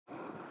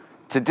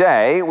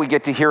Today, we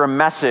get to hear a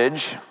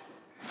message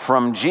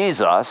from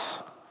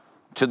Jesus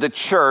to the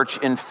church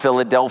in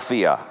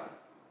Philadelphia.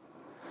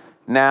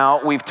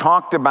 Now, we've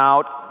talked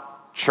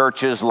about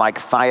churches like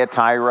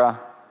Thyatira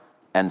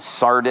and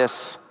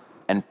Sardis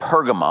and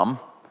Pergamum.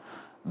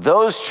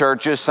 Those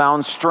churches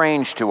sound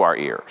strange to our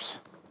ears.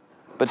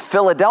 But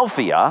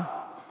Philadelphia,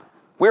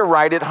 we're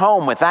right at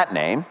home with that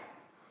name.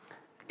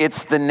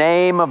 It's the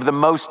name of the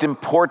most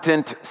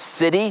important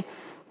city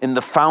in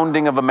the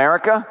founding of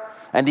America.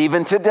 And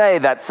even today,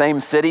 that same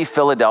city,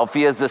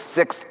 Philadelphia, is the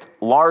sixth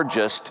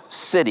largest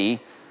city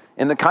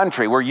in the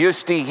country. We're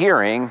used to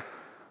hearing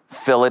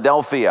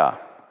Philadelphia.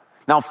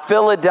 Now,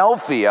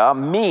 Philadelphia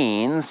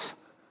means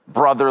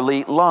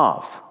brotherly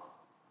love.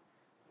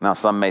 Now,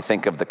 some may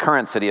think of the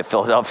current city of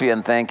Philadelphia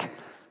and think,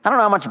 I don't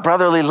know how much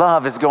brotherly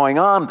love is going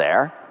on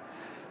there.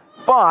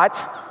 But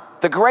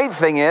the great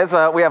thing is,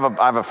 I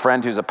have a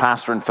friend who's a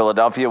pastor in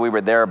Philadelphia. We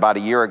were there about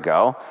a year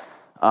ago,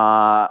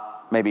 a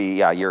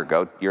year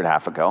and a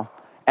half ago.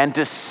 And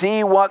to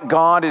see what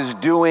God is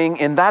doing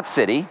in that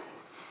city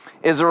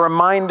is a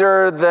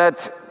reminder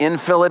that in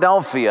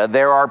Philadelphia,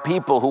 there are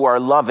people who are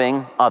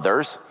loving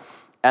others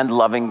and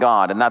loving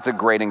God. And that's a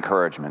great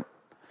encouragement.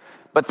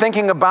 But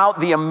thinking about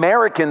the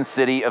American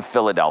city of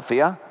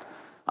Philadelphia,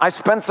 I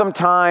spent some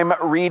time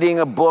reading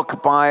a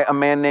book by a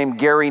man named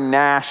Gary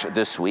Nash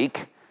this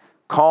week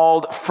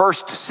called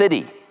First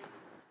City.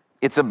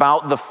 It's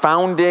about the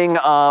founding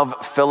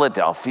of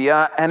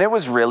Philadelphia, and it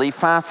was really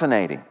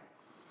fascinating.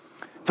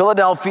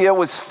 Philadelphia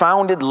was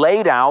founded,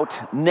 laid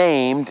out,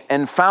 named,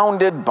 and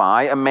founded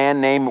by a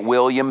man named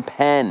William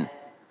Penn.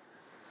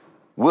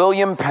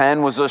 William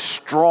Penn was a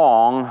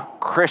strong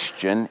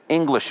Christian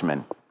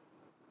Englishman.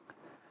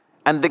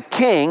 And the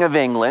King of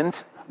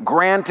England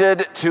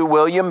granted to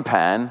William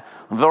Penn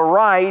the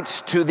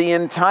rights to the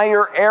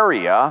entire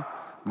area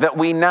that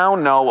we now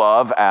know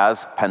of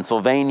as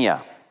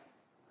Pennsylvania.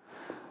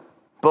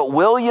 But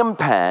William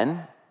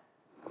Penn,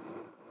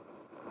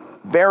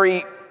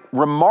 very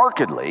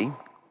remarkably,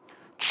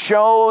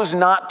 chose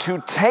not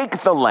to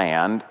take the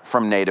land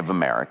from Native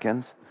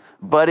Americans,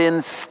 but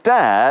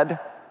instead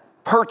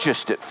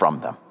purchased it from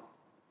them.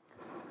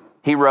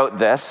 He wrote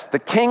this: "The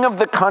king of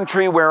the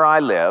country where I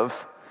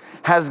live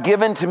has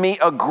given to me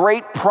a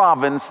great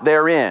province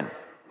therein,"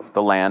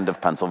 the land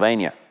of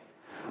Pennsylvania.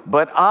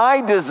 "But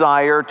I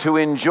desire to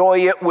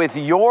enjoy it with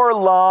your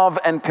love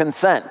and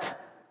consent,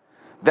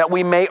 that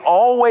we may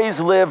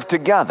always live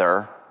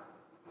together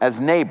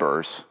as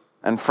neighbors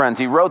and friends."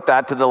 He wrote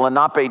that to the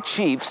Lenape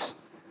chiefs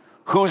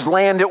whose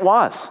land it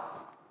was.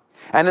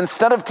 And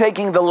instead of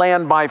taking the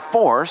land by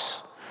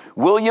force,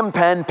 William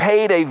Penn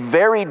paid a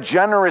very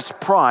generous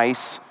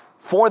price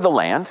for the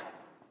land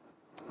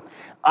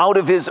out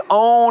of his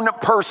own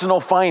personal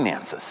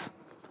finances,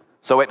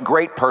 so at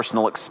great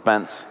personal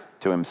expense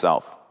to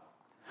himself.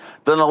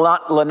 The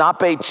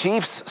Lenape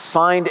chiefs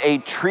signed a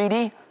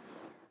treaty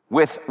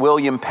with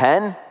William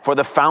Penn for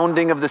the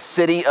founding of the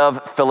city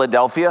of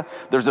Philadelphia.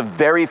 There's a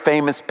very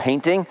famous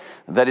painting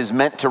that is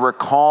meant to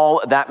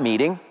recall that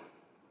meeting.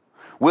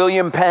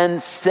 William Penn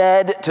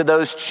said to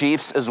those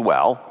chiefs as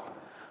well,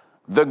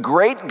 "The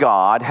great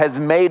God has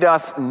made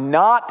us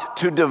not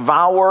to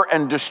devour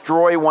and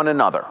destroy one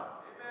another,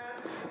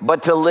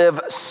 but to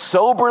live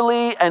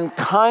soberly and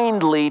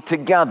kindly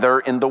together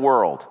in the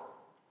world.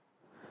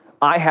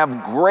 I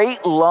have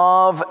great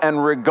love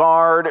and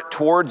regard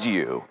towards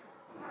you."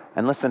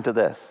 And listen to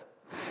this: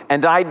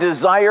 "And I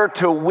desire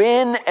to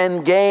win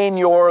and gain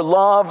your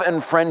love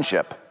and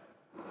friendship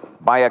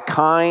by a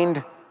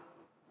kind,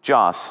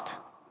 just,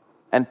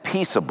 and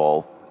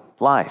peaceable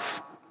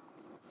life."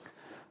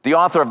 The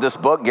author of this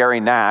book, Gary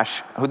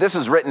Nash, who this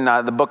is written,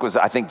 the book was,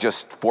 I think,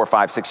 just 4,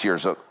 5, 6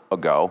 years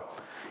ago.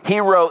 He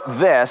wrote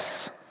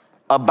this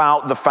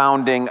about the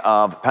founding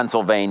of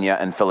Pennsylvania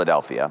and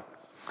Philadelphia.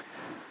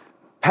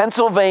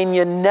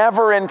 "Pennsylvania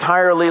never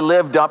entirely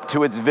lived up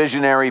to its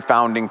visionary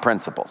founding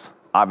principles."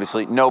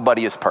 Obviously,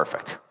 nobody is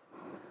perfect.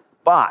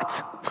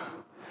 But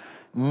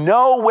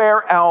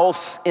nowhere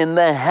else in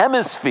the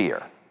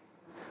hemisphere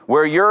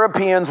where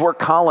Europeans were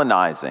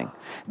colonizing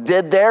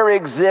did there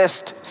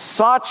exist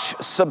such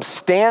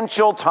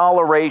substantial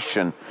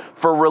toleration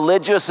for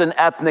religious and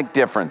ethnic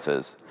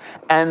differences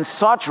and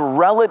such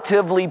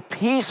relatively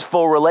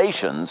peaceful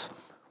relations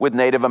with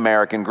Native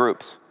American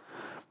groups.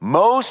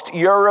 Most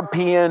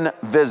European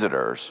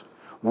visitors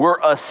were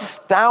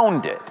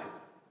astounded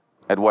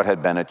at what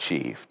had been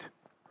achieved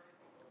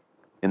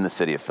in the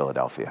city of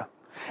Philadelphia.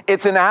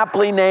 It's an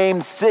aptly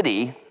named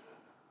city.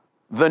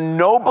 The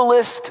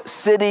noblest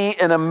city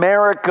in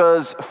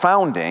America's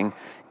founding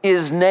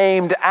is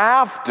named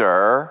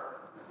after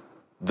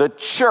the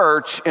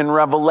church in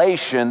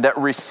Revelation that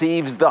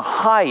receives the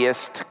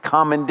highest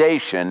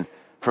commendation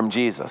from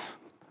Jesus.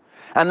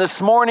 And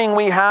this morning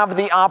we have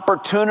the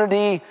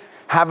opportunity,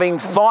 having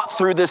thought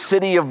through the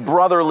city of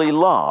brotherly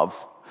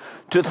love,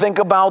 to think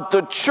about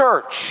the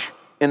church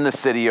in the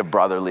city of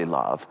brotherly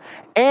love,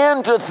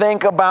 and to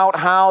think about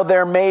how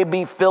there may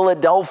be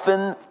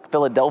Philadelphians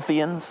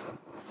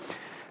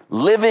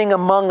living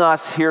among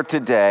us here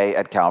today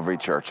at Calvary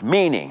Church.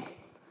 Meaning,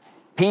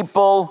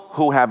 People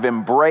who have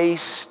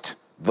embraced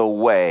the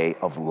way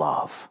of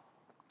love,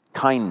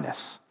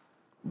 kindness,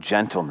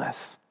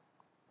 gentleness.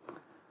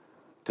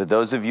 To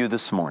those of you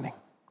this morning,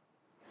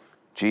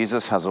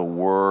 Jesus has a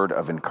word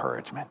of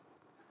encouragement.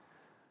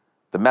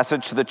 The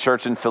message to the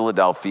church in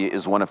Philadelphia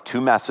is one of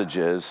two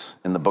messages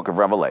in the book of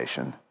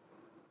Revelation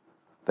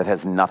that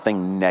has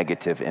nothing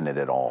negative in it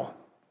at all.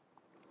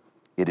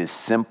 It is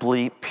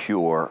simply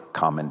pure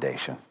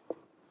commendation.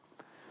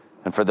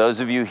 And for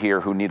those of you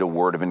here who need a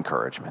word of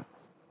encouragement,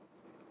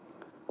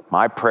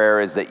 my prayer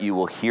is that you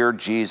will hear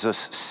Jesus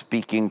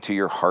speaking to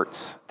your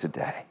hearts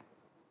today,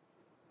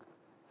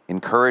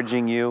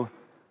 encouraging you,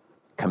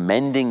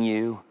 commending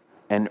you,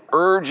 and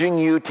urging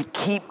you to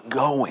keep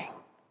going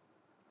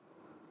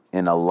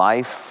in a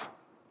life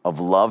of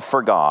love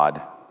for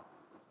God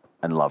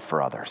and love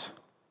for others.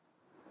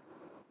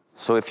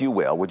 So if you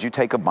will, would you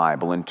take a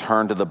Bible and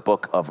turn to the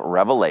book of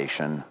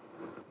Revelation,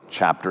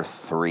 chapter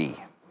 3.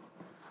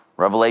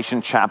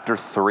 Revelation chapter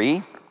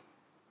 3.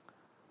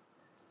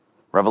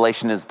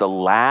 Revelation is the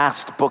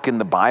last book in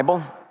the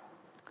Bible.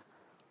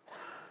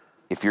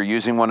 If you're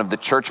using one of the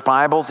church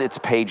Bibles, it's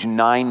page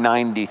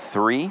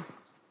 993.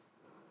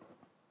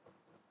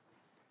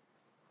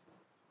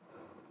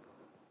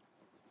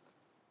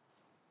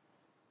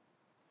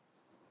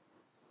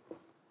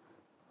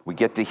 We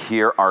get to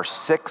hear our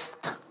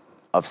sixth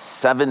of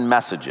 7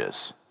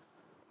 messages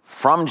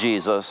from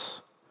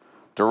Jesus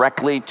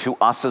directly to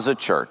us as a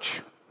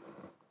church.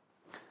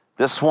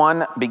 This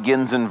one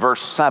begins in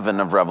verse 7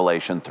 of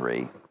Revelation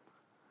 3.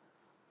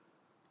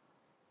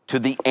 To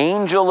the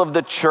angel of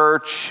the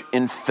church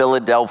in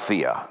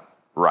Philadelphia,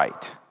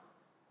 write.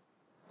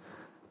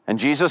 And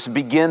Jesus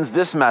begins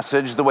this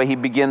message the way he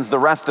begins the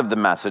rest of the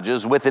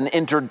messages, with an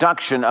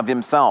introduction of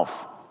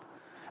himself.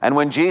 And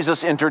when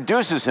Jesus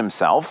introduces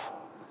himself,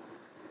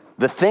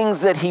 the things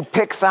that he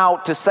picks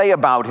out to say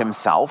about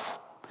himself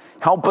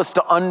help us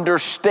to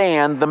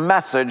understand the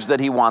message that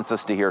he wants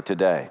us to hear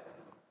today.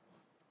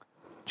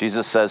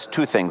 Jesus says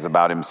 2 things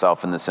about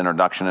himself in this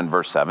introduction in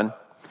verse 7.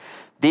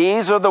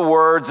 These are the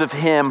words of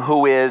him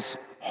who is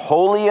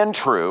holy and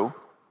true,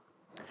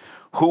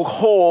 who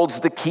holds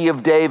the key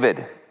of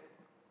David.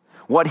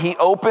 What he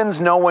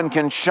opens, no one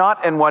can shut,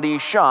 and what he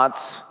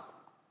shuts,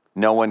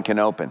 no one can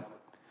open.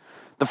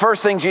 The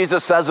first thing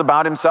Jesus says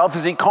about himself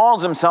is he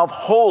calls himself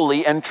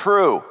holy and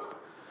true.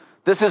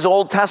 This is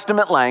Old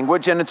Testament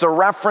language, and it's a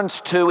reference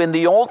to, in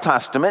the Old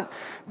Testament,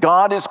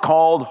 God is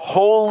called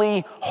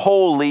holy,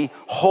 holy,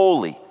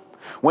 holy.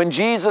 When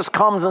Jesus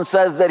comes and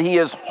says that he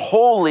is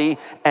holy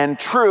and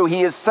true,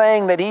 he is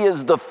saying that he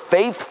is the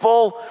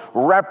faithful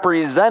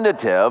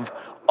representative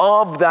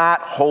of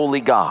that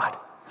holy God.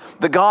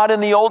 The God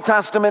in the Old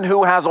Testament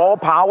who has all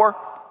power,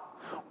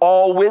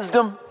 all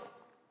wisdom,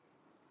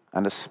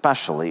 and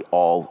especially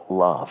all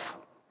love.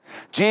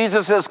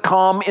 Jesus has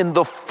come in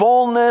the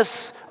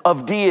fullness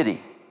of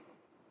deity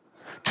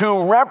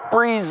to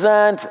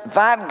represent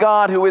that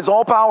God who is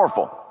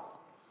all-powerful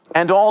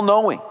and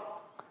all-knowing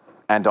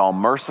and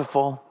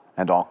all-merciful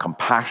and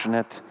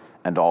all-compassionate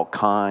and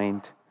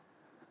all-kind,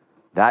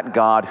 that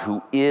God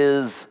who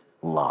is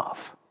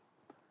love.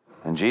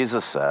 And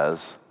Jesus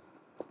says,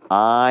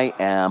 I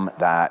am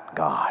that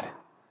God.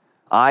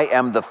 I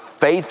am the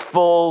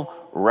faithful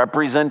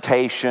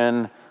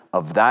representation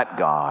of that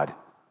God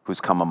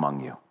who's come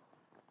among you.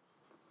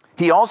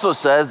 He also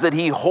says that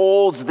he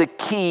holds the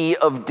key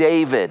of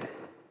David.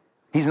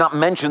 He's not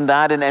mentioned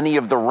that in any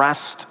of the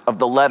rest of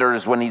the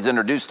letters when he's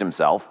introduced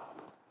himself.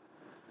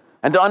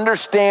 And to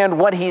understand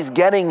what he's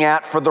getting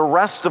at for the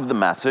rest of the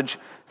message,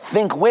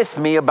 think with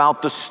me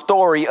about the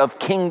story of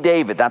King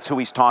David. That's who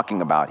he's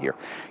talking about here.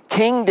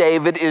 King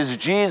David is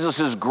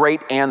Jesus'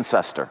 great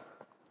ancestor.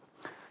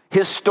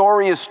 His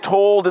story is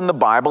told in the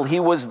Bible. He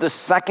was the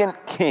second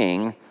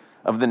king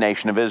of the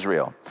nation of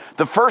Israel.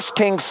 The first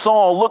king,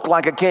 Saul, looked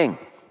like a king.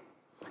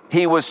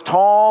 He was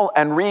tall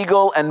and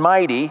regal and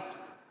mighty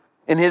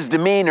in his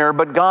demeanor,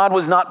 but God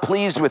was not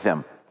pleased with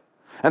him.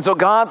 And so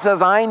God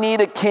says, I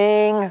need a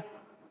king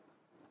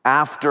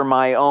after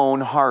my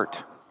own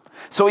heart.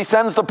 So he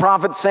sends the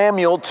prophet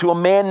Samuel to a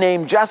man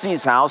named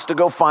Jesse's house to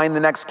go find the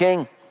next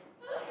king.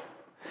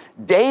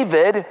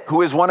 David,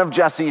 who is one of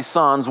Jesse's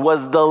sons,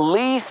 was the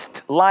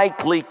least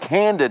likely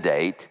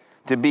candidate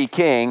to be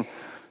king,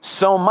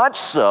 so much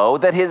so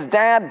that his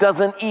dad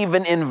doesn't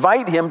even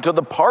invite him to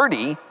the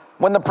party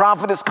when the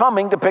prophet is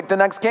coming to pick the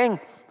next king.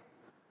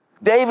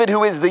 David,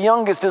 who is the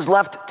youngest, is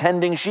left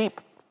tending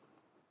sheep.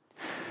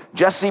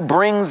 Jesse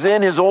brings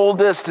in his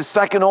oldest, his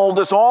second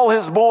oldest, all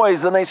his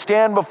boys, and they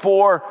stand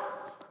before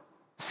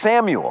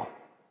Samuel.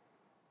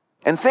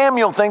 And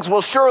Samuel thinks,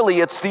 well,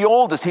 surely it's the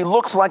oldest. He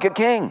looks like a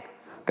king.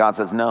 God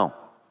says, no.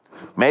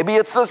 Maybe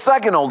it's the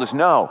second oldest.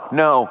 No.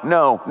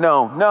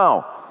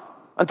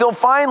 Until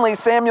finally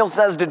Samuel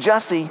says to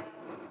Jesse,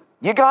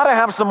 you got to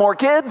have some more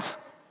kids.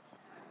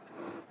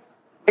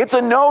 It's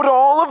a no to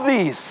all of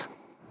these.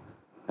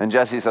 And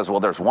Jesse says, well,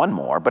 there's one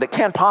more, but it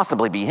can't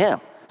possibly be him.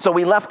 So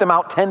we left him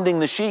out tending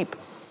the sheep.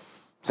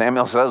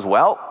 Samuel says,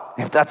 well,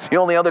 if that's the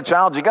only other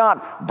child you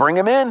got, bring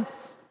him in.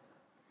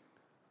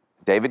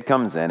 David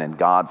comes in and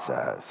God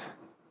says,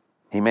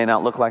 he may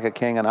not look like a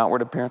king in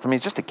outward appearance. I mean,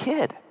 he's just a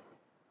kid.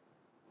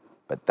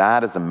 But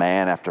that is a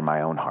man after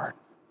my own heart.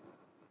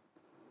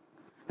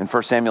 In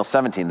 1 Samuel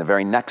 17, the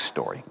very next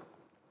story,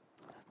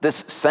 this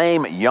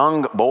same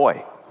young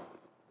boy,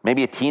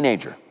 maybe a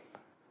teenager,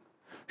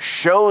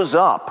 shows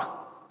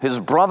up. His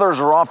brothers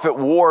are off at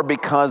war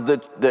because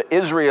the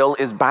Israel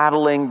is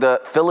battling the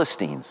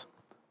Philistines.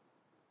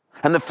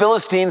 And the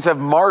Philistines have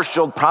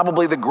marshaled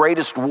probably the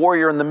greatest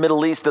warrior in the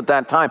Middle East at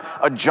that time,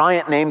 a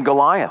giant named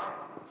Goliath.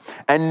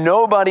 And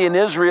nobody in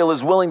Israel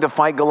is willing to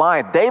fight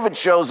Goliath. David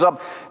shows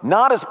up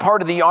not as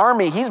part of the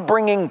army. He's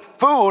bringing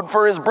food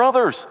for his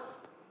brothers.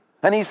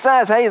 And he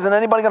says, hey, isn't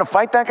anybody going to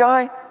fight that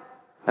guy?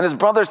 And his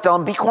brothers tell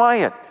him, be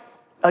quiet.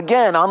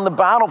 Again, on the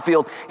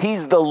battlefield,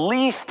 he's the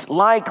least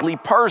likely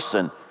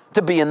person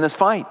to be in this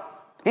fight.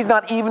 He's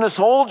not even a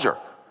soldier.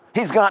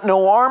 He's got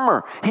no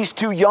armor. He's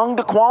too young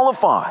to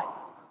qualify.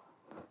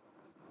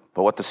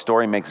 But what the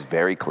story makes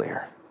very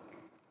clear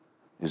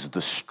is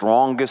the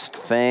strongest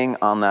thing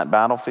on that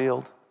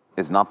battlefield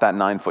is not that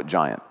 9-foot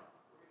giant.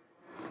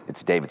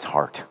 It's David's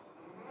heart.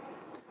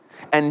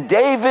 And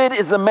David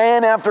is a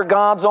man after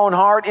God's own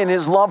heart in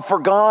his love for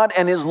God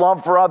and his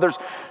love for others.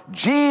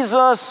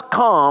 Jesus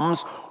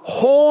comes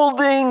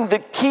holding the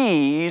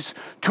keys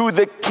to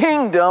the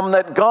kingdom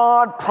that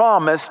God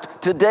promised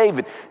to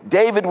David.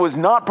 David was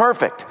not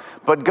perfect,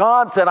 but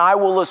God said, I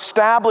will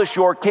establish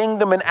your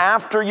kingdom, and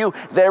after you,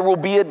 there will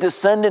be a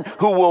descendant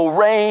who will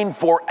reign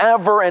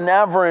forever and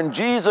ever. And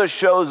Jesus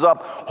shows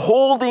up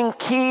holding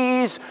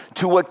keys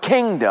to a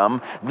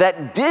kingdom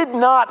that did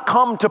not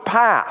come to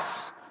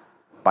pass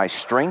by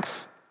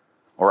strength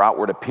or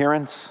outward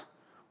appearance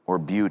or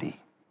beauty,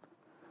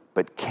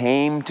 but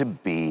came to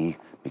be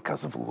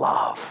because of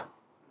love.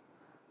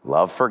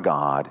 Love for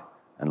God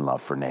and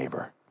love for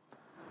neighbor.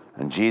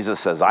 And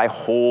Jesus says, I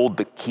hold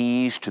the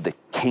keys to the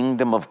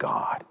kingdom of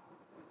God.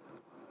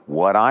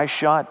 What I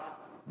shut,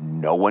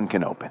 no one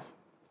can open.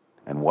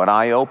 And what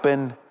I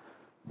open,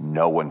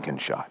 no one can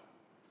shut.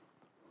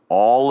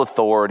 All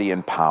authority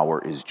and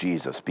power is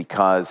Jesus,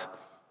 because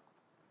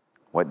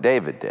what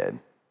David did,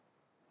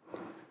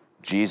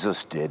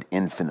 Jesus did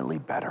infinitely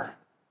better.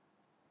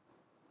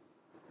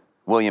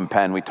 William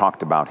Penn, we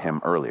talked about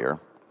him earlier.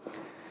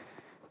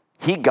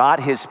 He got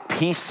his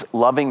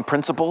peace-loving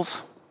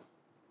principles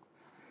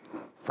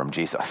from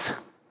Jesus.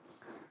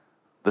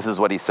 This is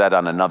what he said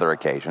on another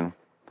occasion.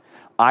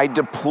 I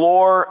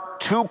deplore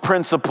two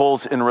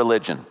principles in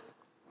religion: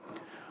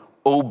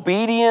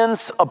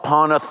 obedience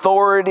upon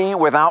authority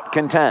without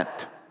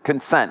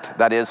consent,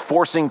 that is,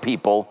 forcing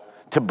people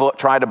to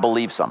try to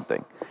believe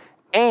something,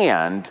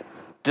 and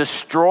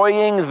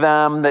destroying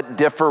them that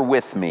differ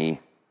with me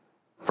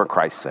for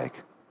Christ's sake.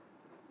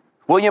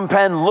 William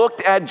Penn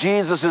looked at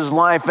Jesus'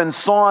 life and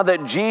saw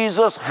that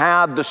Jesus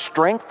had the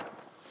strength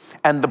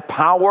and the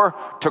power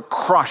to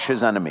crush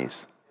his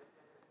enemies,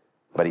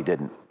 but he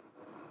didn't.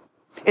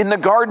 In the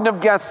Garden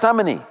of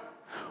Gethsemane,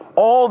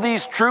 all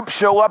these troops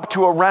show up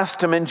to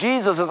arrest him, and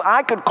Jesus says,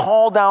 I could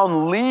call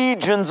down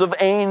legions of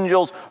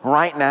angels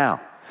right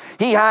now.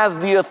 He has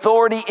the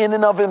authority in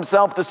and of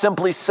himself to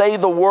simply say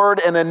the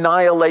word and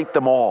annihilate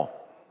them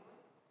all.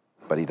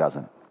 But he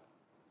doesn't.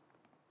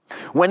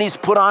 When he's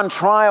put on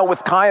trial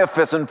with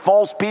Caiaphas and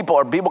false people,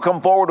 or people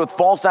come forward with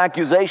false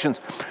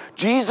accusations,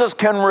 Jesus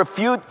can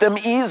refute them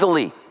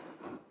easily.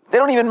 They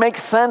don't even make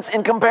sense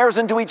in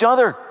comparison to each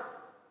other.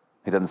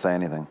 He doesn't say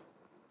anything.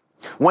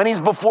 When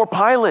he's before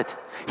Pilate,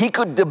 he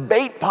could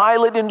debate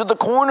Pilate into the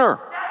corner,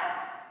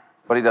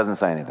 but he doesn't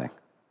say anything.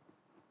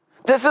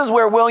 This is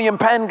where William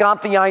Penn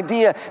got the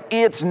idea.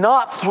 It's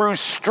not through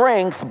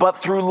strength, but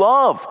through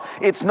love.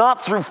 It's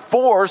not through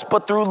force,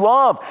 but through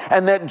love.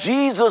 And that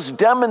Jesus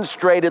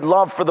demonstrated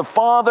love for the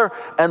Father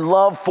and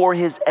love for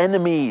his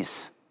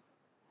enemies,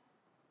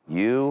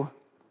 you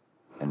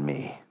and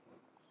me.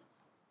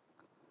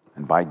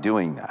 And by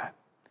doing that,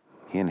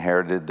 he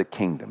inherited the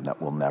kingdom that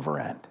will never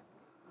end.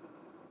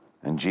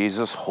 And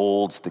Jesus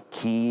holds the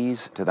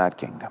keys to that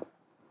kingdom.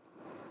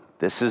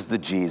 This is the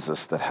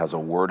Jesus that has a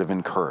word of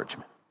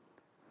encouragement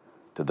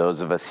to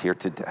those of us here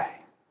today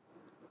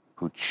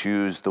who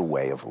choose the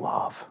way of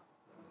love.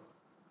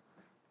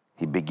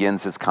 He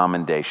begins his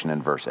commendation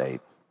in verse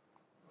 8.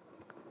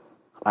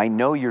 I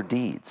know your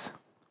deeds.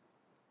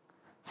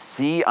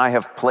 See, I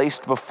have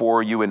placed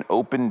before you an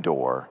open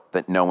door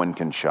that no one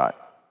can shut.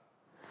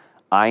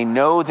 I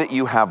know that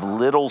you have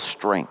little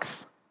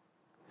strength,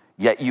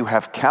 yet you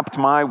have kept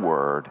my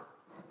word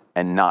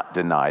and not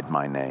denied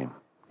my name.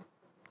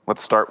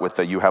 Let's start with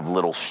the you have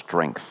little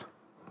strength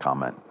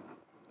comment.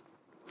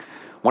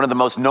 One of the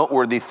most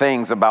noteworthy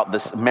things about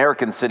this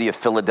American city of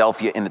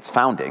Philadelphia in its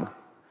founding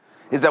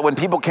is that when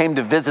people came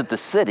to visit the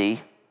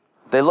city,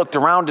 they looked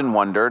around and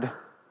wondered,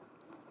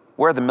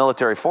 where are the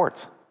military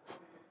forts?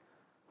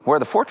 Where are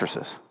the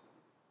fortresses?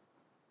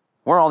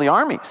 Where are all the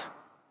armies?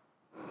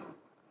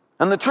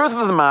 And the truth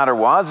of the matter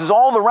is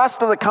all the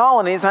rest of the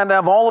colonies had to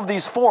have all of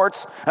these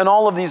forts and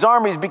all of these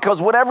armies,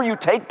 because whatever you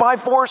take by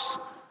force,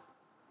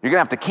 you're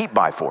going to have to keep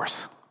by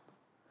force.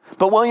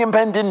 But William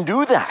Penn didn't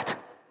do that.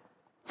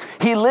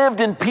 He lived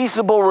in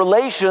peaceable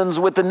relations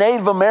with the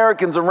Native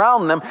Americans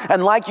around them.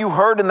 And like you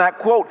heard in that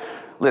quote,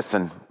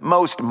 listen,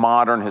 most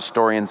modern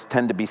historians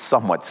tend to be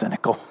somewhat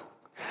cynical.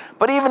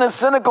 But even a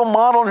cynical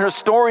modern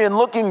historian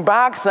looking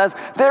back says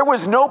there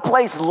was no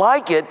place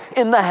like it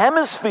in the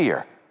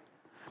hemisphere.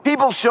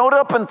 People showed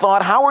up and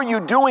thought, how are you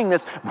doing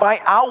this? By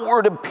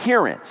outward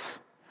appearance,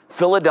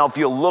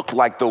 Philadelphia looked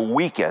like the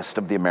weakest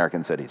of the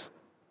American cities.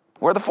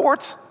 Where are the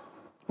forts?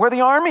 Where are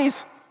the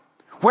armies?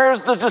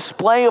 Where's the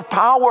display of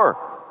power?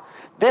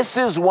 This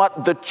is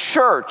what the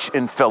church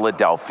in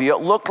Philadelphia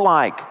looked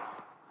like.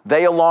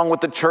 They, along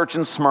with the church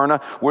in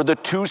Smyrna, were the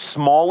two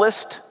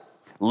smallest,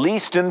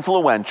 least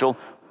influential,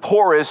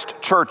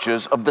 poorest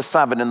churches of the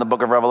 7 in the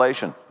book of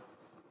Revelation.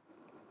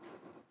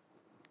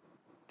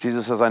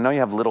 Jesus says, I know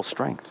you have little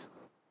strength.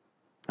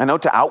 I know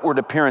to outward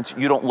appearance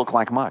you don't look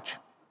like much.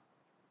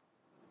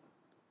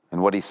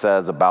 And what he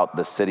says about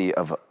the city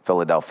of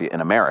Philadelphia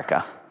in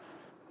America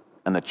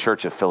and the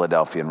church of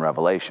Philadelphia in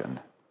Revelation,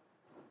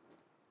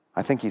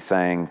 I think he's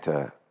saying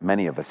to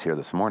many of us here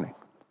this morning,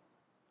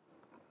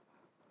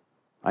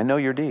 I know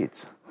your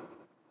deeds.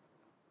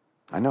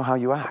 I know how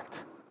you act.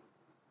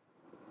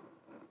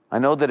 I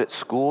know that at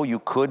school you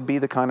could be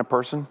the kind of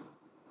person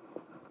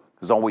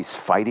who's always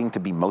fighting to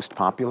be most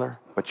popular,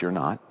 but you're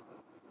not.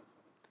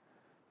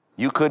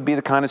 You could be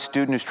the kind of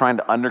student who's trying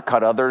to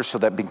undercut others so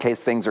that in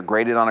case things are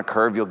graded on a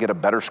curve, you'll get a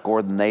better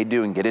score than they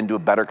do and get into a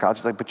better college.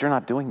 It's like, but you're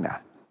not doing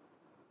that.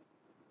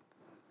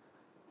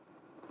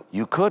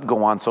 You could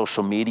go on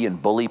social media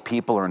and bully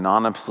people or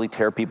anonymously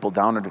tear people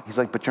down. He's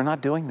like, but you're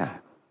not doing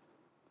that.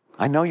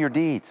 I know your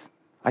deeds.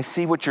 I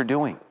see what you're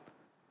doing.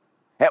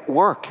 At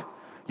work,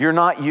 you're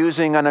not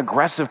using an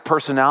aggressive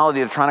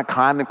personality to try to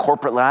climb the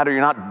corporate ladder. You're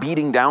not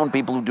beating down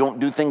people who don't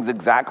do things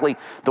exactly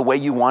the way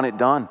you want it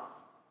done.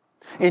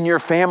 In your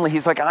family,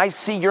 he's like, I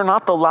see you're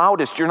not the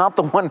loudest. You're not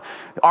the one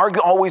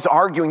always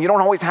arguing. You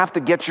don't always have to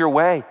get your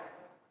way.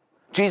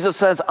 Jesus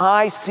says,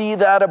 I see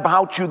that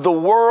about you. The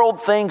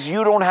world thinks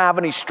you don't have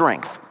any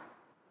strength.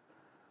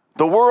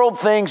 The world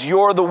thinks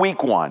you're the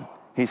weak one.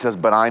 He says,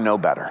 but I know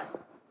better.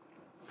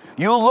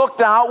 You look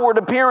to outward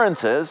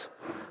appearances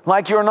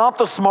like you're not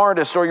the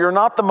smartest, or you're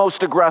not the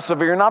most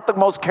aggressive, or you're not the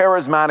most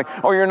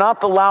charismatic, or you're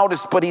not the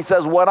loudest. But he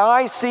says, what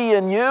I see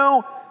in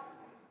you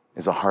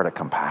is a heart of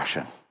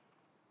compassion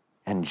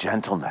and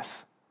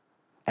gentleness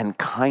and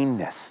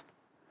kindness.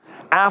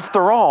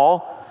 After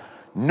all,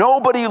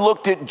 nobody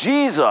looked at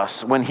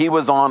Jesus when he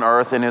was on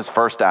earth in his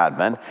first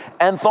advent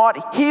and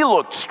thought he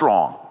looked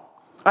strong.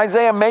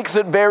 Isaiah makes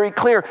it very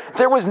clear.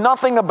 There was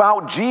nothing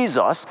about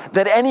Jesus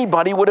that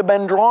anybody would have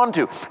been drawn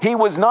to. He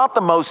was not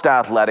the most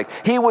athletic.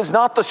 He was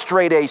not the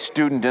straight A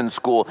student in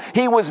school.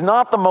 He was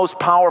not the most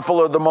powerful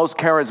or the most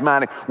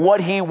charismatic.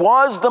 What he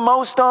was the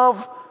most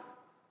of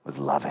was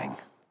loving.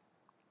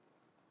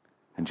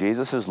 And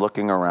Jesus is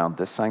looking around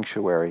this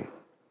sanctuary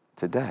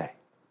today,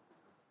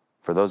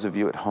 for those of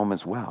you at home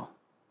as well.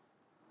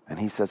 And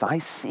he says, I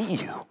see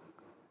you.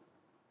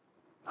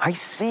 I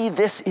see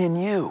this in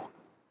you.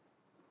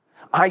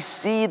 I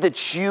see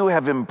that you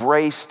have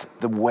embraced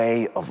the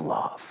way of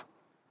love.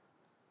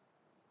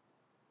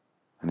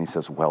 And he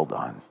says, well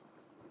done.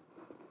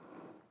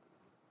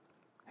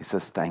 He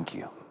says, thank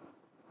you.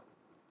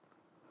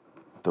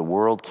 The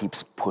world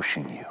keeps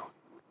pushing you.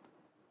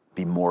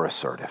 Be more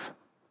assertive.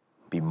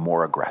 Be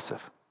more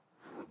aggressive.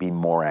 Be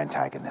more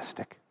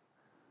antagonistic.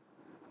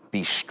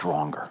 Be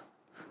stronger.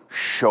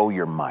 Show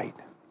your might.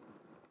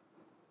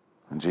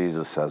 And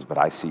Jesus says, but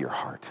I see your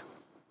heart.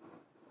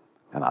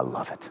 And I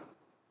love it.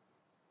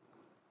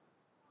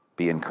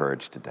 Be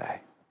encouraged today.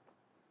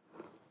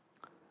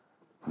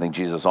 I think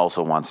Jesus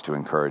also wants to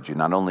encourage you.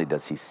 Not only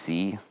does he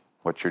see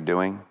what you're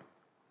doing,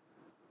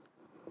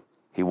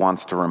 he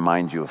wants to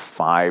remind you of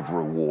 5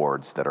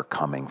 rewards that are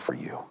coming for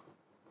you.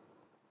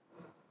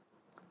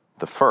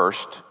 The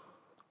first,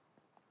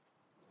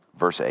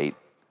 verse 8,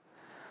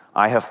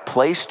 I have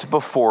placed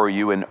before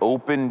you an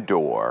open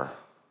door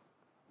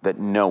that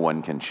no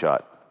one can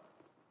shut.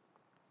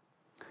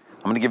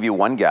 I'm going to give you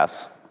one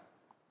guess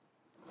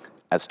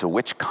as to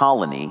which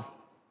colony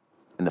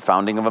in the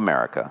founding of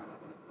America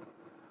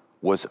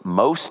was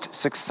most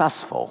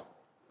successful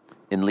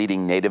in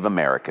leading Native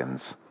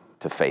Americans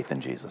to faith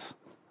in Jesus.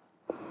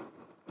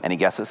 Any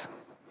guesses?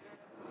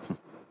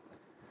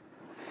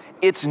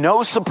 It's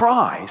no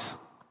surprise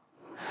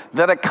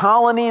that a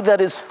colony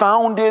that is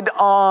founded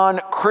on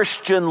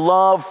Christian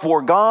love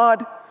for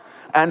God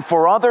and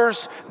for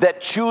others, that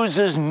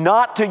chooses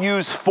not to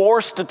use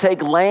force to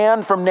take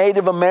land from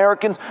Native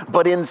Americans,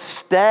 but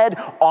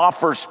instead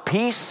offers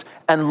peace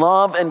and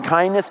love and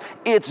kindness,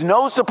 it's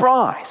no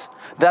surprise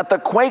that the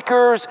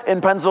Quakers in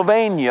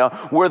Pennsylvania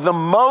were the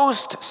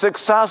most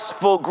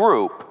successful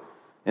group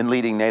in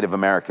leading Native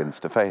Americans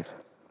to faith.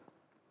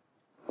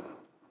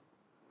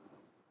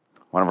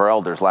 One of our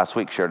elders last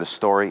week shared a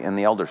story in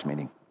the elders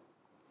meeting.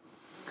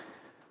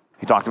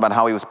 He talked about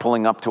how he was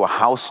pulling up to a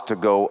house to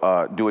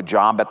go do a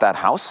job at that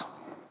house.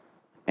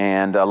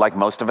 And like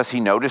most of us, he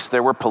noticed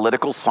there were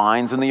political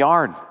signs in the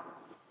yard.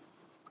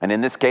 And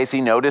in this case,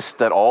 he noticed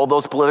that all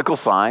those political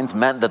signs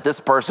meant that this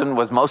person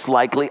was most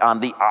likely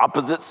on the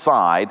opposite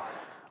side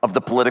of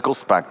the political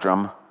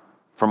spectrum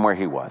from where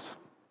he was.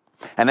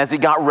 And as he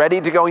got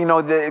ready to go,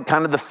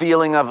 kind of the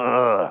feeling of,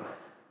 ugh.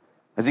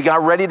 As he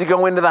got ready to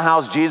go into the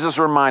house, Jesus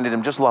reminded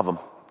him, just love them.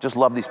 Just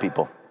love these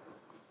people.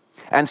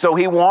 And so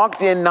he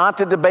walked in not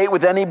to debate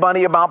with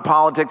anybody about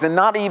politics and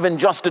not even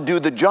just to do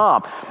the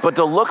job, but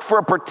to look for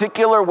a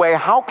particular way.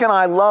 How can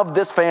I love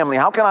this family?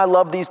 How can I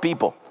love these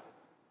people?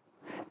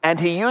 And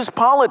he used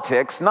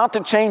politics not to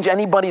change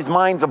anybody's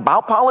minds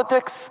about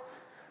politics,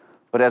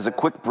 but as a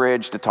quick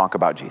bridge to talk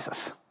about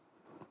Jesus.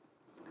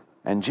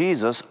 And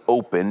Jesus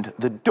opened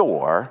the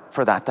door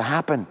for that to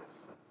happen.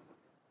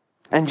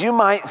 And you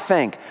might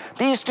think,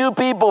 these two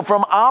people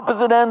from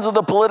opposite ends of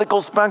the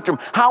political spectrum,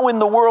 how in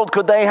the world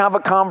could they have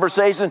a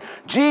conversation?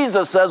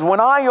 Jesus says,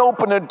 when I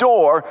open a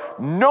door,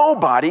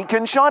 nobody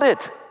can shut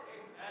it.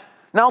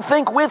 Now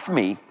think with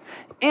me.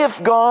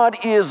 If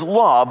God is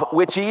love,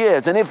 which he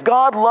is, and if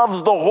God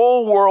loves the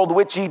whole world,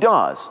 which he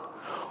does,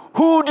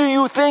 who do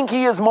you think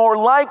he is more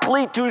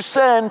likely to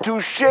send to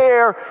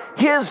share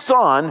his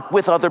son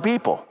with other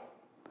people?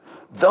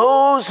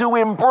 Those who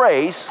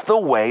embrace the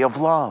way of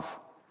love.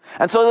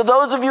 And so to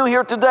those of you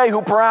here today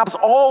who perhaps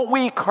all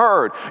week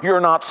heard, you're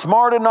not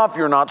smart enough,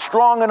 you're not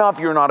strong enough,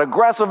 you're not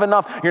aggressive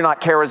enough, you're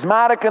not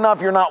charismatic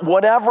enough, you're not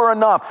whatever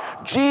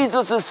enough,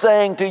 Jesus is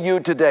saying to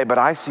you today, but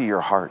I see your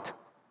heart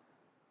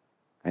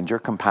and your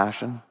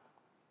compassion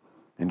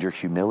and your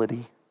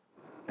humility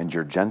and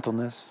your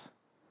gentleness.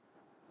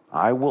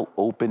 I will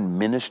open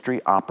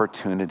ministry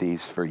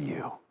opportunities for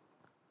you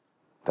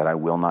that I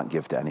will not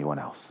give to anyone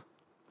else.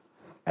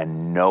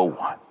 And no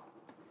one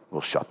will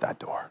shut that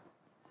door.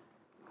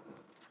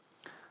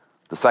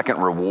 The second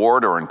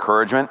reward or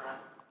encouragement,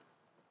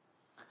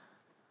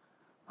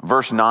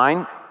 verse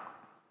 9,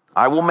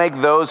 I will make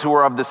those who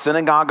are of the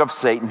synagogue of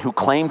Satan, who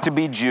claim to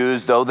be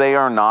Jews, though they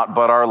are not,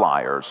 but are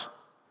liars,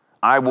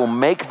 I will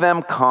make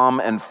them come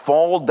and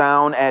fall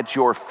down at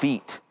your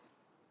feet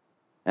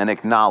and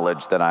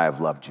acknowledge that I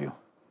have loved you.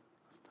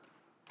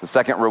 The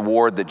second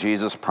reward that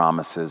Jesus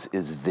promises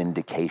is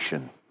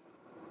vindication.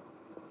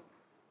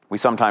 We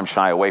sometimes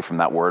shy away from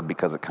that word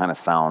because it kind of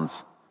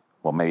sounds,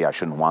 well, maybe I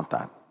shouldn't want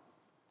that.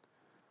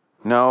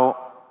 No,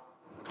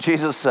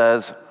 Jesus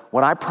says,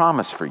 what I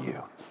promise for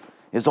you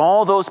is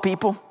all those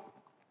people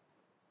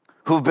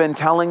who've been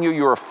telling you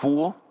you're a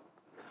fool,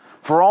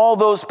 for all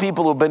those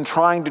people who've been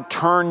trying to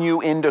turn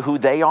you into who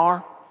they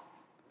are,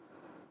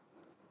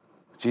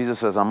 Jesus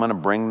says, I'm going to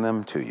bring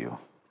them to you,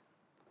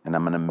 and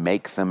I'm going to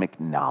make them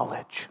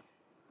acknowledge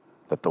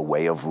that the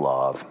way of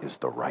love is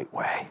the right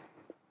way.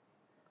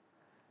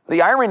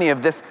 The irony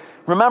of this,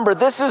 remember,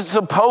 this is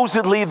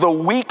supposedly the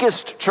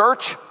weakest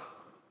church.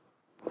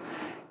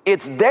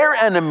 It's their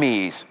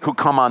enemies who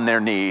come on their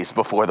knees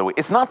before the weak.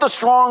 It's not the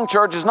strong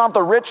church, it's not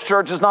the rich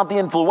church, it's not the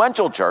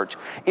influential church.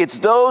 It's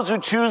those who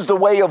choose the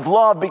way of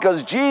love,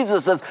 because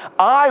Jesus says,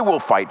 I will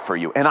fight for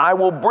you and I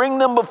will bring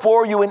them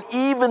before you. And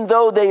even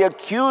though they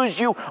accuse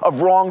you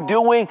of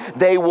wrongdoing,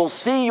 they will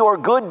see your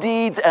good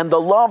deeds and the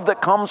love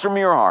that comes from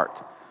your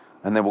heart,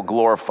 and they will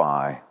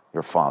glorify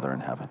your Father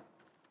in heaven.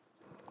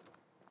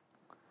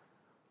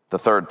 The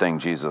third thing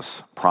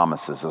Jesus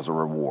promises as a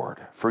reward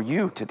for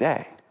you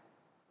today,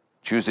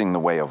 choosing the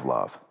way of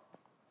love.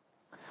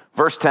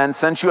 Verse 10,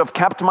 since you have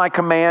kept my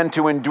command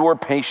to endure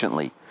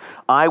patiently,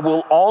 I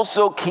will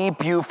also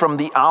keep you from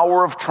the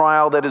hour of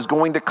trial that is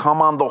going to come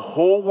on the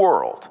whole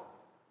world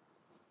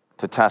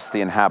to test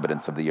the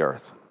inhabitants of the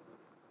earth.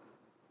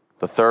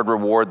 The third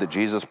reward that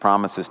Jesus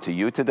promises to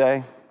you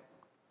today,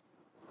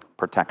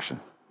 protection.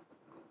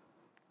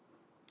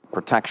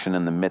 Protection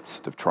in the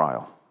midst of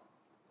trial.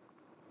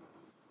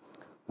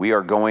 We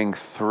are going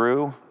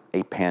through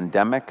a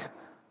pandemic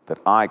that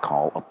I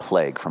call a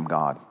plague from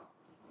God.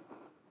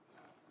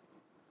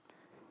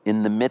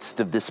 In the midst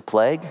of this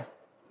plague,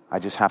 I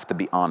just have to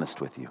be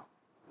honest with you.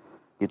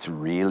 It's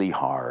really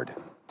hard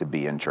to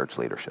be in church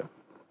leadership.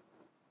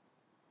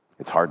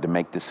 It's hard to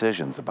make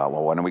decisions about,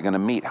 well, when are we going to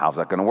meet? How's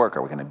that going to work?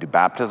 Are we going to do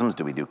baptisms?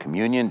 Do we do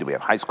communion? Do we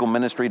have high school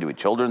ministry? Do we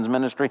children's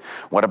ministry?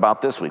 What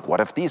about this week? What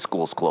if these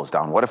schools close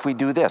down? What if we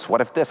do this?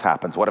 What if this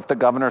happens? What if the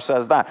governor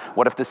says that?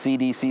 What if the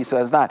CDC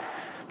says that?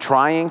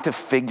 Trying to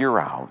figure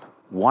out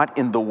what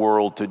in the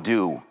world to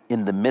do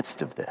in the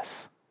midst of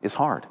this is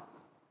hard.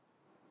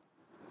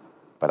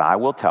 But I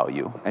will tell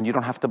you, and you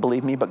don't have to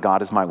believe me, but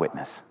God is my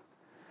witness,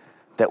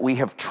 that we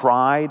have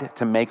tried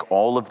to make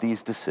all of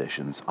these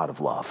decisions out of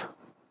love.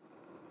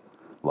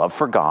 Love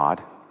for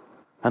God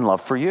and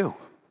love for you.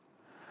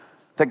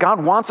 That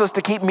God wants us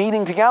to keep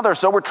meeting together,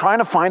 so we're trying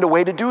to find a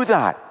way to do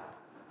that.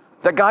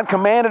 That God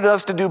commanded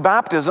us to do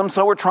baptism,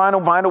 so we're trying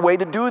to find a way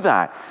to do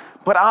that.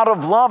 But out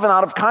of love and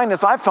out of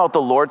kindness, I felt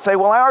the Lord say,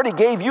 well, I already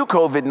gave you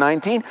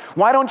COVID-19.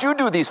 Why don't you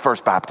do these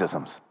first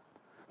baptisms?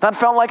 That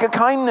felt like a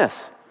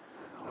kindness.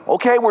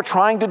 Okay, we're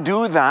trying to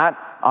do that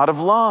out of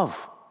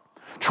love.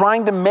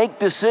 Trying to make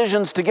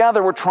decisions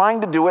together, we're trying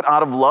to do it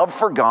out of love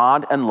for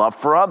God and love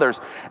for others.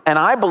 And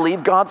I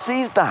believe God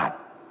sees that.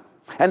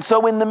 And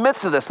so in the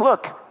midst of this,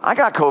 look, I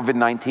got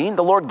COVID-19.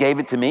 The Lord gave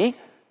it to me.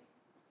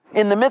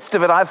 In the midst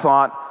of it, I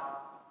thought,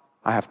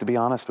 I have to be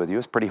honest with you,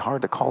 it's pretty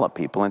hard to call up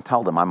people and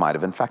tell them I might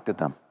have infected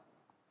them.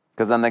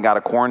 Because then they got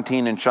to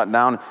quarantine and shut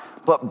down.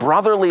 But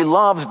brotherly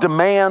love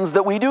demands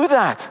that we do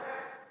that.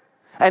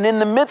 And in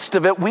the midst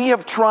of it, we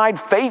have tried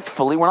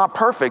faithfully, we're not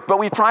perfect, but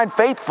we've tried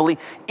faithfully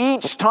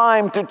each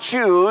time to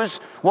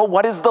choose, well,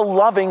 what is the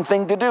loving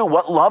thing to do?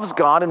 What loves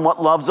God and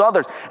what loves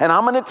others? And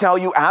I'm going to tell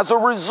you, as a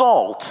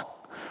result,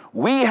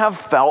 we have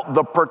felt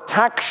the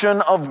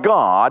protection of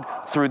God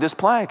through this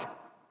plague.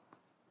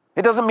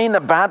 It doesn't mean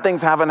that bad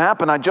things haven't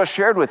happened. I just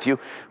shared with you,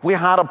 we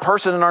had a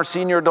person in our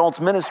senior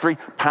adults ministry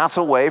pass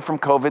away from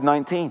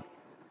COVID-19.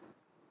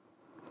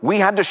 We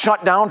had to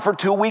shut down for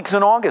 2 weeks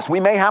in August. We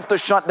may have to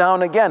shut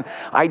down again.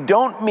 I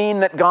don't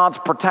mean that God's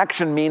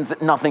protection means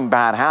that nothing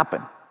bad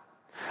happened.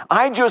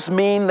 I just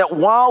mean that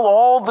while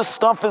all the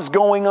stuff is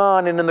going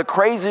on and in the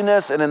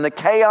craziness and in the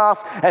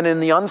chaos and in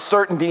the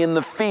uncertainty and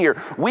the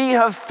fear, we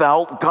have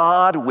felt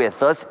God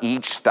with us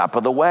each step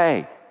of the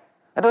way.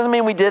 That doesn't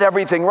mean we did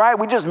everything right.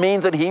 It just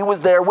means that he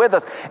was there with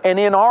us. And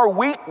in our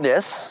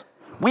weakness,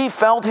 we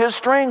felt his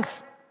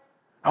strength.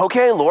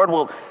 Okay, Lord,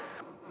 well,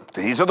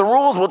 these are the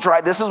rules we'll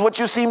try. This is what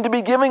you seem to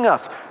be giving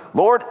us.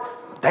 Lord,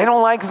 they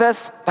don't like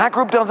this. That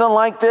group doesn't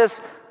like this.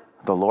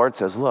 The Lord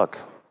says, look,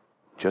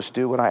 just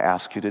do what I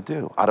ask you to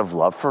do out of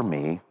love for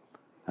me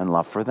and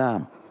love for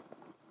them.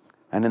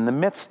 And in the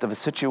midst of a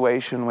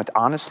situation which,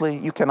 honestly,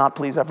 you cannot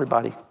please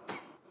everybody.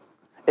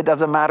 It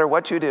doesn't matter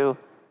what you do.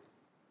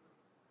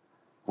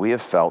 We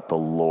have felt the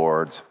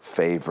Lord's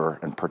favor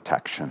and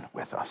protection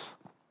with us.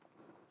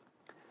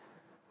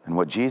 And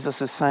what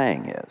Jesus is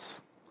saying is,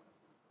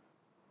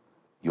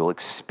 you'll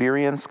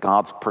experience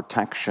God's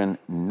protection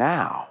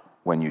now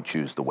when you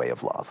choose the way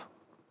of love.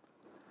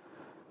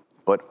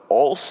 But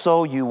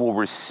also you will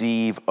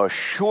receive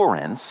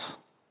assurance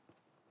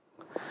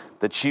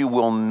that you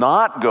will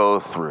not go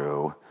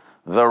through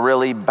the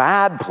really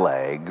bad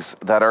plagues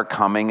that are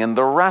coming in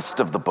the rest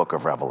of the book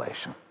of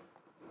Revelation.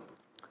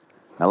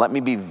 Now let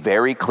me be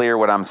very clear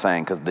what I'm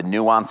saying, because the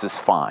nuance is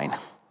fine.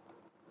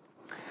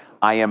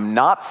 I am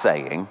not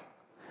saying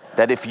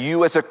that if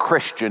you as a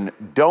Christian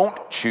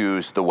don't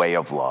choose the way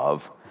of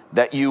love,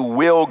 that you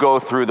will go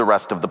through the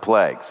rest of the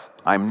plagues.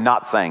 I'm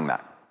not saying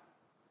that.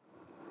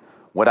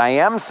 What I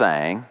am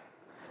saying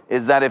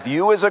is that if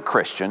you as a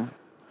Christian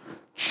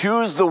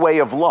choose the way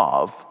of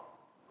love,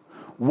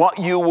 what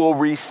you will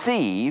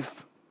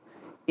receive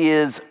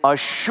is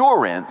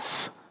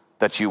assurance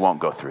that you won't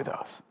go through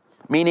those.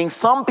 Meaning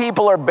some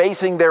people are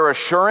basing their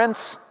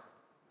assurance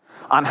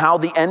on how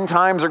the end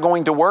times are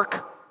going to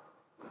work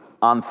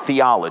on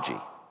theology.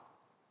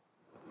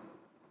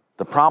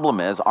 The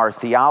problem is our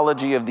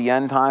theology of the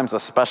end times,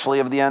 especially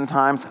of the end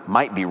times,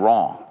 might be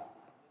wrong.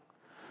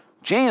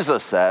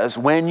 Jesus says,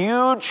 when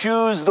you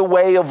choose the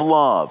way of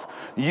love,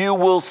 you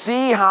will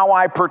see how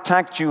I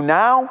protect you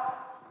now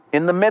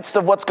in the midst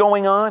of what's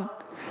going on,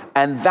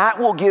 and that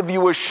will give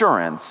you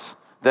assurance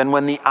that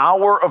when the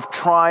hour of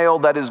trial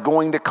that is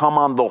going to come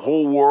on the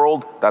whole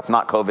world, that's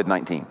not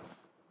COVID-19.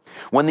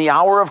 When the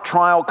hour of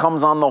trial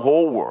comes on the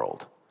whole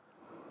world,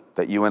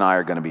 that you and I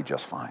are going to be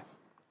just fine.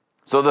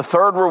 So the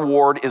third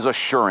reward is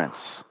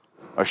assurance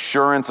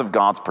of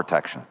God's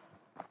protection.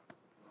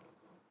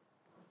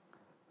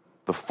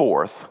 The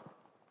fourth,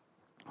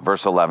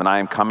 verse 11, I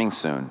am coming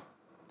soon.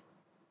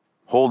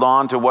 Hold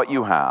on to what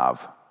you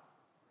have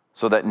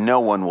so that no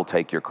one will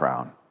take your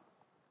crown.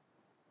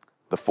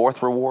 The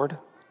fourth reward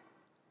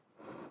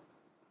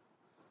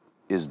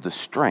is the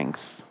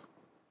strength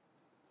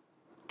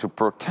to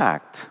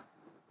protect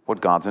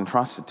what God's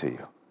entrusted to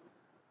you.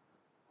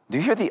 Do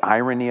you hear the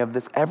irony of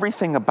this?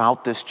 Everything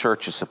about this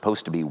church is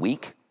supposed to be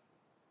weak,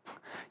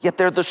 yet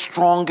they're the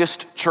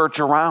strongest church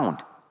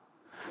around.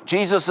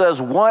 Jesus says,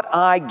 what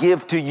I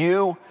give to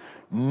you,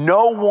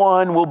 no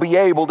one will be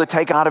able to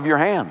take out of your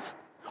hands.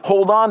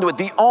 Hold on to it.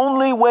 The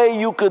only way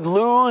you could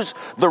lose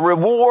the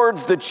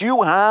rewards that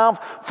you have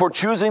for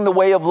choosing the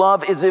way of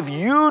love is if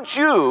you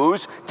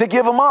choose to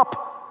give them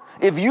up.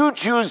 If you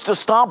choose to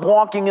stop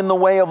walking in the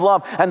way of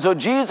love. And so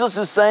Jesus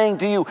is saying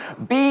to you,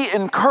 be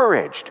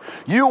encouraged.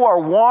 You are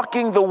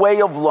walking the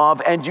way of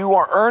love and you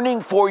are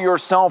earning for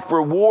yourself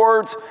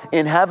rewards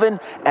in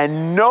heaven,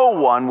 and no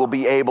one will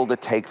be able to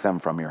take them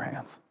from your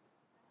hands.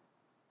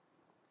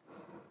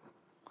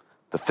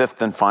 The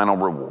fifth and final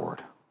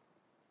reward.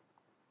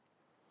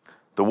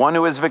 The one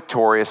who is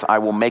victorious, I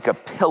will make a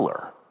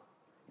pillar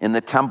in the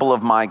temple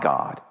of my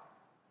God.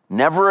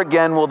 Never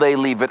again will they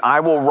leave it. I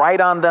will write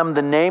on them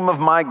the name of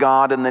my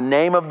God and the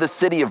name of the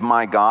city of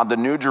my God, the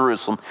New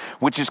Jerusalem,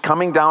 which is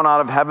coming down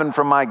out of heaven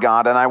from my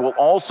God. And I will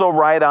also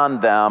write on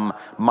them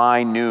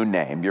my new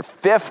name. Your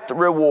fifth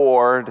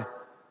reward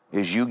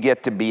is you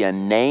get to be a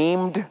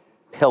named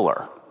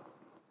pillar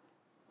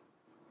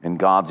in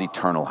God's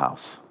eternal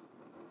house.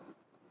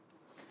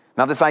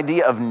 Now, this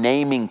idea of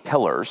naming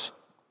pillars,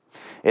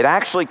 it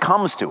actually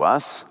comes to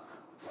us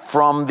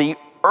from the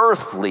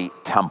earthly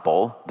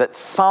temple that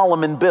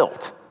Solomon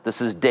built. This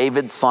is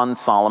David's son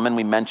Solomon.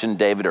 We mentioned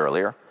David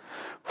earlier.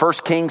 1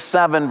 Kings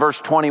 7, verse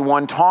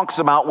 21, talks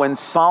about when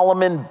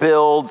Solomon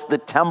builds the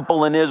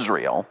temple in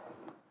Israel.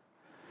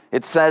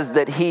 It says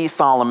that he,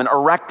 Solomon,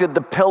 erected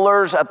the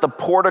pillars at the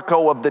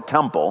portico of the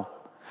temple.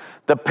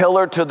 The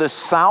pillar to the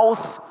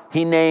south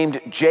he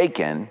named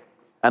Jachin,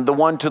 and the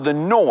one to the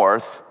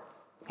north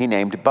he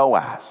named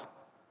Boaz.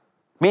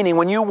 Meaning,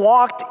 when you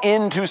walked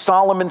into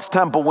Solomon's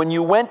temple, when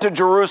you went to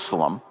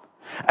Jerusalem,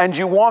 and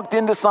you walked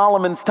into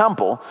Solomon's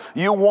temple,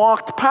 you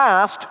walked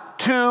past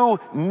two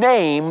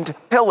named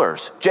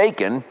pillars,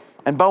 Jachin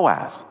and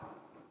Boaz.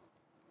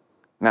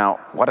 Now,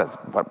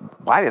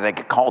 why do they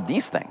get called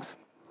these things?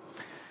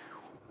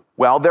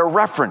 Well, they're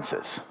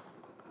references.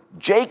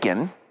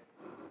 Jachin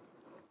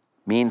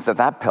means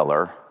that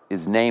pillar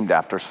is named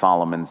after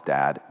Solomon's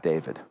dad,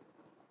 David.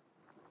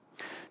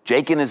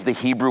 Jachin is the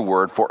Hebrew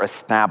word for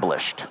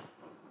established.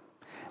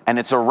 And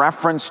it's a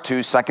reference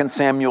to 2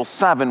 Samuel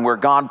 7, where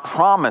God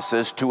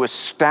promises to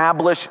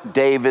establish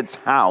David's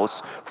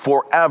house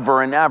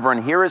forever and ever.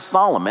 And here is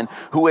Solomon,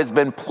 who has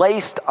been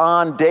placed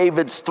on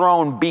David's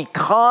throne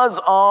because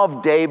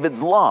of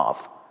David's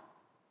love.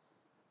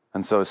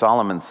 And so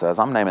Solomon says,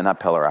 I'm naming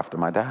that pillar after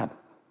my dad.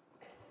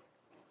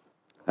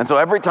 And so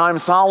every time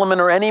Solomon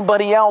or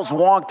anybody else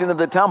walked into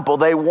the temple,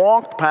 they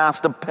walked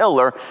past a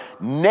pillar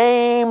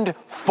named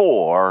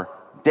for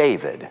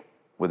David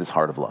with his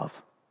heart of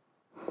love.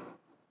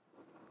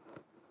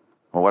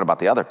 Well, what about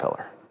the other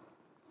pillar?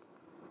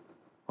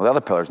 Well, the other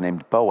pillar is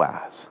named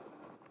Boaz.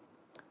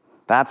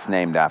 That's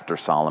named after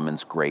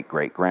Solomon's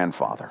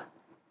great-great-grandfather.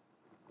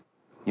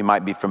 You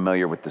might be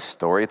familiar with this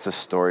story. It's a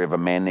story of a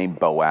man named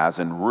Boaz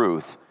and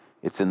Ruth.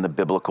 It's in the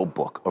biblical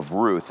book of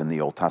Ruth in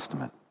the Old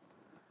Testament.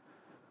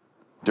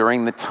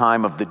 During the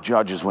time of the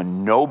judges,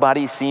 when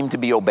nobody seemed to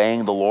be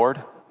obeying the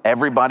Lord,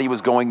 everybody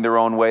was going their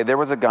own way, there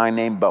was a guy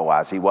named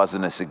Boaz. He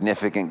wasn't a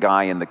significant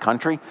guy in the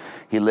country.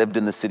 He lived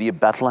in the city of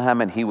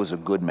Bethlehem, and he was a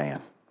good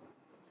man.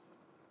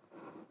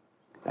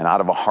 And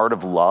out of a heart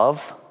of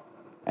love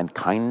and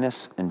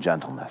kindness and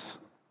gentleness,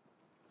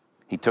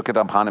 he took it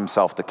upon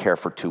himself to care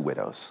for two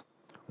widows,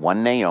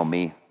 one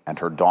Naomi and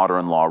her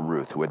daughter-in-law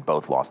Ruth, who had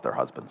both lost their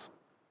husbands.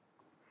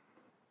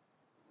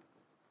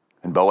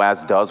 And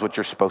Boaz does what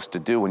you're supposed to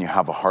do when you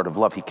have a heart of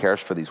love. He cares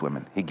for these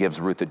women. He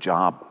gives Ruth a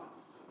job.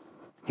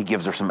 He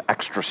gives her some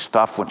extra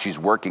stuff when she's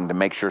working to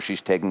make sure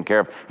she's taken care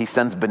of. He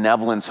sends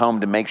benevolence home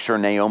to make sure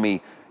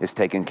Naomi is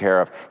taken care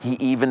of. He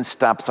even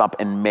steps up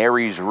and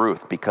marries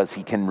Ruth because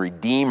he can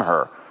redeem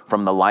her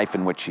from the life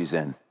in which she's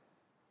in.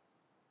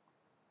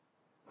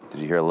 Did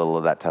you hear a little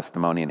of that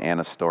testimony in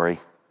Anna's story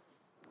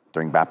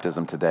during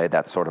baptism today?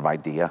 That sort of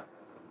idea.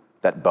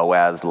 That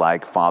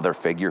Boaz-like father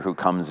figure who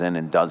comes in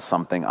and does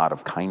something out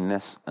of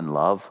kindness and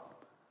love.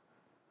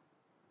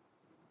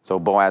 So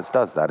Boaz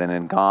does that, and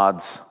in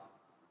God's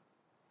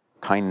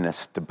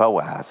kindness to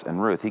Boaz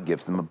and Ruth, he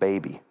gives them a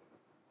baby.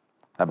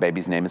 That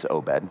baby's name is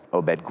Obed.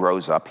 Obed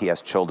grows up. He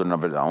has children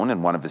of his own,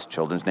 and one of his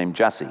children is named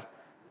Jesse.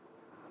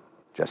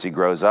 Jesse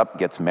grows up,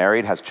 gets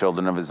married, has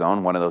children of his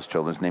own. One of those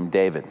children is named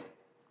David.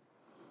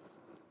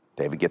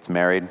 David gets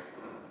married,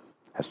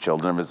 has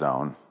children of his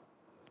own,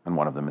 and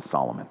one of them is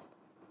Solomon.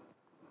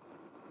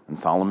 And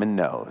Solomon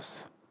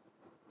knows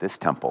this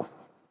temple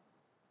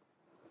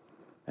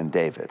and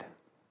David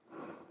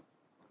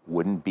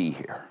wouldn't be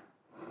here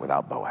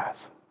without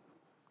Boaz.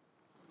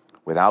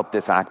 Without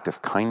this act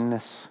of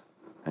kindness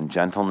and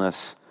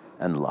gentleness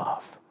and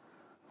love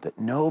that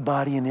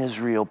nobody in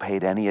Israel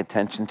paid any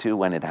attention to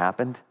when it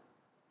happened,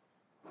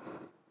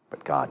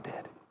 but God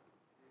did.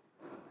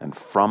 And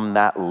from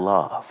that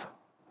love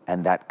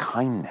and that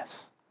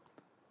kindness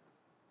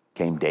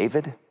came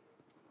David,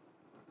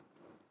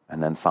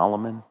 and then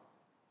Solomon,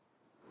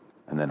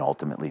 and then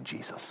ultimately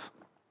Jesus.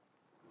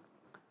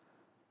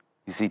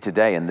 You see,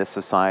 today in this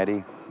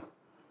society,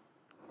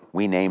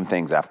 we name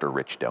things after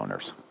rich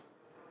donors.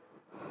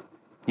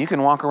 You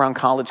can walk around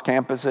college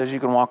campuses, you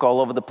can walk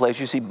all over the place,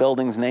 you see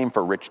buildings named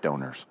for rich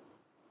donors.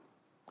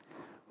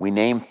 We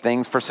name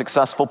things for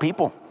successful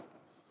people,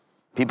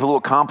 people who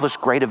accomplish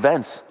great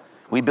events.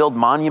 We build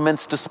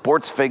monuments to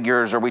sports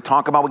figures, or we give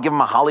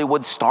them a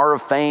Hollywood star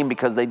of fame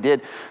because they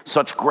did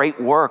such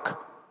great work.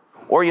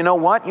 Or you know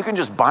what? You can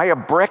just buy a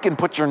brick and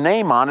put your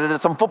name on it at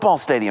some football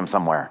stadium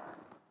somewhere.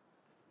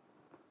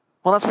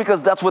 Well, that's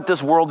because that's what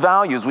this world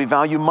values. We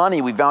value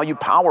money, we value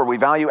power, we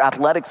value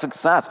athletic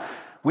success,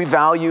 we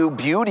value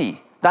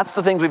beauty. That's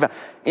the things we value.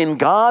 In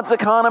God's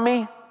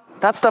economy,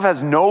 that stuff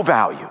has no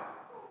value.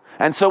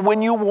 And so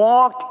when you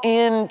walk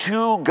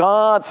into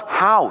God's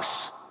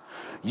house,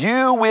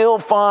 you will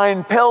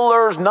find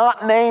pillars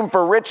not named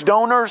for rich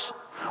donors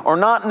or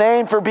not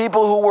named for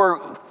people who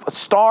were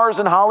stars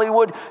in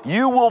Hollywood.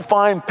 You will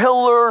find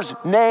pillars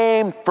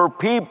named for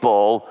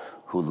people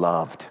who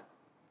loved.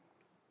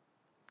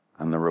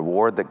 And the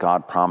reward that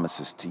God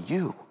promises to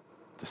you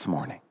this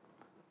morning.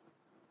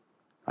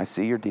 I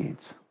see your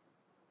deeds.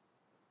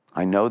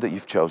 I know that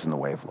you've chosen the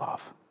way of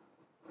love.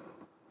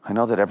 I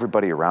know that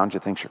everybody around you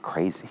thinks you're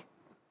crazy.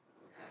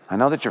 I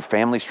know that your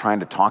family's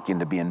trying to talk you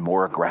into being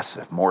more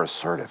aggressive, more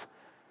assertive.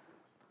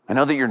 I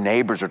know that your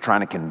neighbors are trying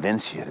to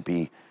convince you to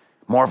be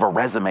more of a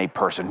resume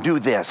person. Do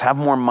this, have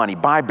more money,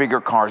 buy bigger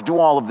cars, do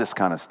all of this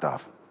kind of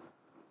stuff.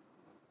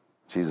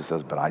 Jesus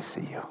says, but I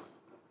see you.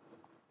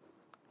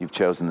 You've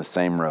chosen the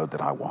same road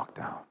that I walked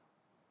down.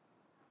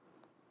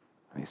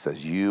 And he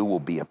says, you will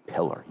be a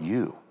pillar.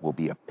 You will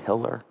be a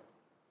pillar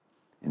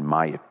in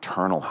my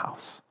eternal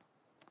house.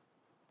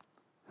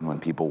 And when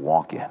people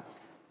walk in,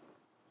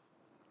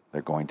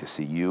 they're going to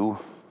see you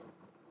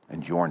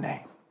and your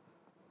name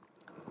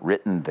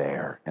written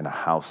there in a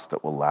house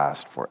that will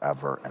last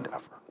forever and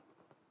ever.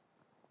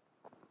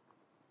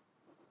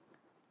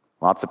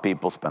 Lots of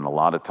people spend a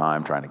lot of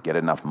time trying to get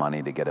enough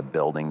money to get a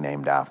building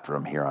named after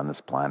them here on this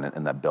planet,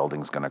 and that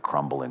building's going to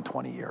crumble in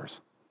 20 years.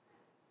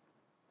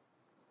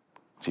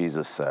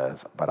 Jesus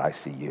says, but I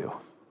see you.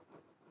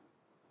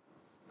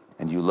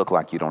 And you look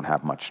like you don't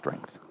have much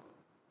strength.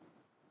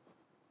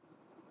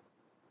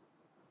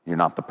 You're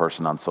not the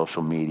person on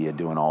social media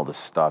doing all this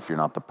stuff. You're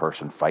not the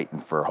person fighting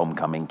for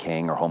homecoming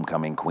king or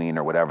homecoming queen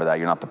or whatever that.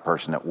 You're not the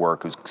person at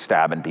work who's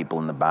stabbing people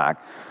in the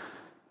back.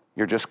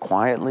 You're just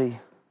quietly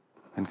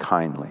and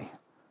kindly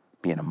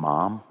being a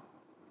mom,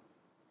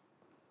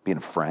 being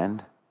a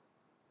friend,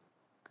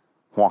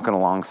 walking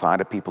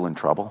alongside of people in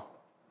trouble,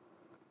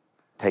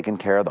 taking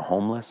care of the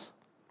homeless,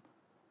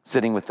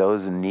 sitting with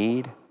those in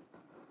need.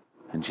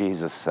 And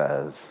Jesus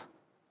says,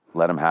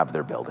 let them have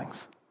their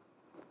buildings.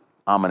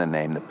 I'm going to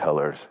name the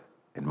pillars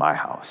in my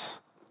house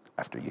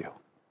after you.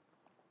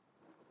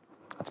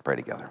 Let's pray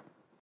together.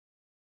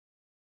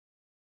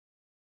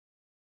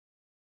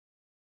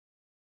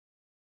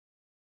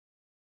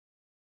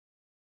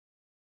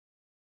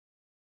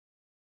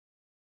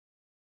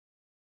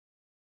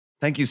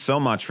 Thank you so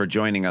much for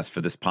joining us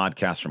for this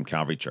podcast from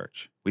Calvary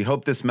Church. We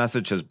hope this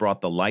message has brought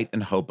the light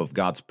and hope of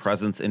God's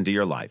presence into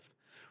your life,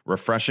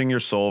 refreshing your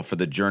soul for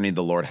the journey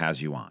the Lord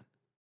has you on.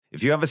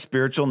 If you have a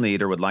spiritual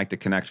need or would like to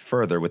connect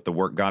further with the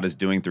work God is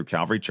doing through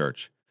Calvary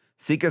Church,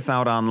 seek us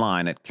out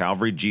online at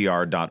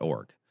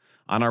calvarygr.org.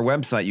 On our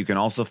website, you can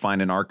also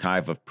find an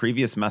archive of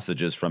previous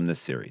messages from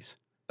this series.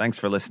 Thanks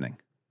for listening.